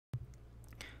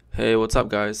Hey, what's up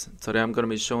guys? Today I'm gonna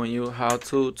be showing you how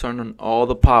to turn on all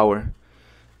the power,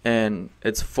 and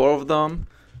it's 4 of them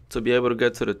to be able to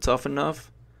get to the tough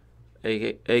enough,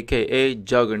 aka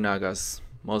Juggernaut.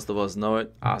 Most of us know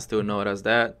it. I still know it as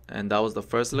that, and that was the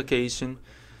first location.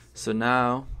 So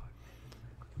now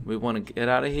we want to get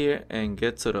out of here and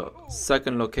get to the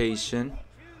second location,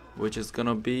 which is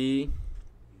gonna be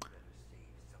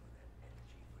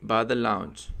by the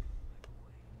lounge.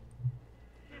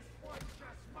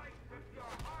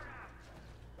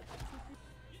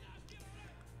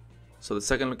 So the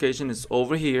second location is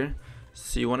over here.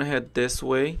 So you want to head this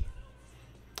way,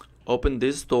 open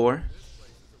this door,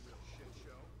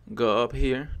 go up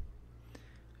here,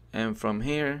 and from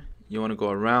here you want to go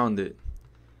around it,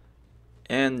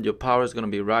 and your power is going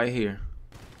to be right here.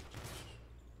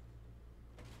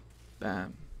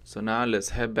 Bam. So now let's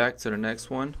head back to the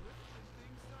next one,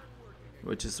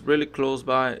 which is really close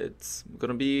by. It's going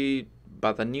to be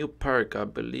by the new perk. I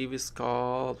believe it's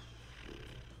called,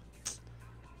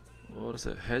 what is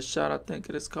it, headshot, I think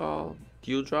it is called,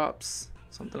 dew drops,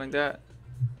 something like that.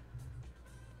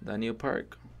 The new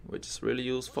perk, which is really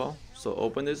useful. So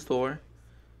open this door,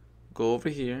 go over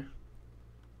here.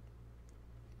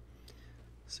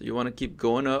 So you want to keep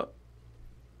going up,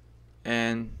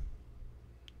 and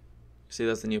see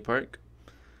that's the new perk.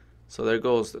 So there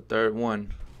goes the third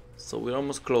one. So we're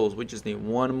almost close. We just need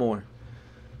one more.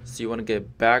 So you want to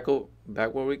get back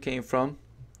where we came from.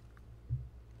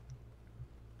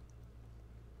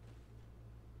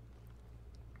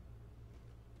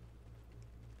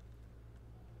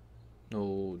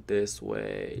 No, this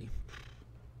way.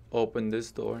 Open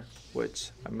this door,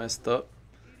 which I messed up.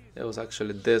 It was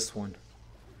actually this one.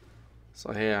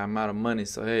 So hey, I'm out of money.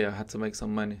 So hey, I had to make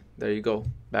some money. There you go.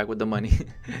 Back with the money.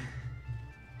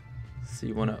 So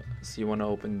you wanna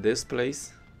open this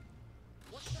place.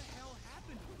 What the hell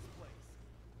happened to this place?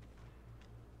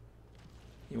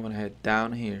 You wanna head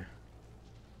down here.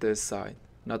 This side.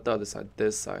 Not the other side,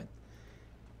 this side.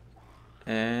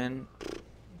 And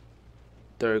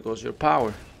there goes your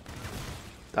power.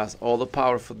 That's all the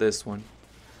power for this one.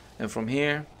 And from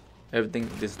here, everything,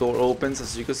 this door opens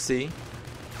as you can see.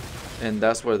 And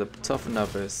that's where the tough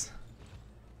enough is.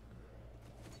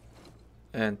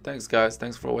 And thanks guys,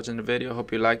 thanks for watching the video.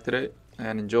 Hope you liked it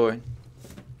and enjoy.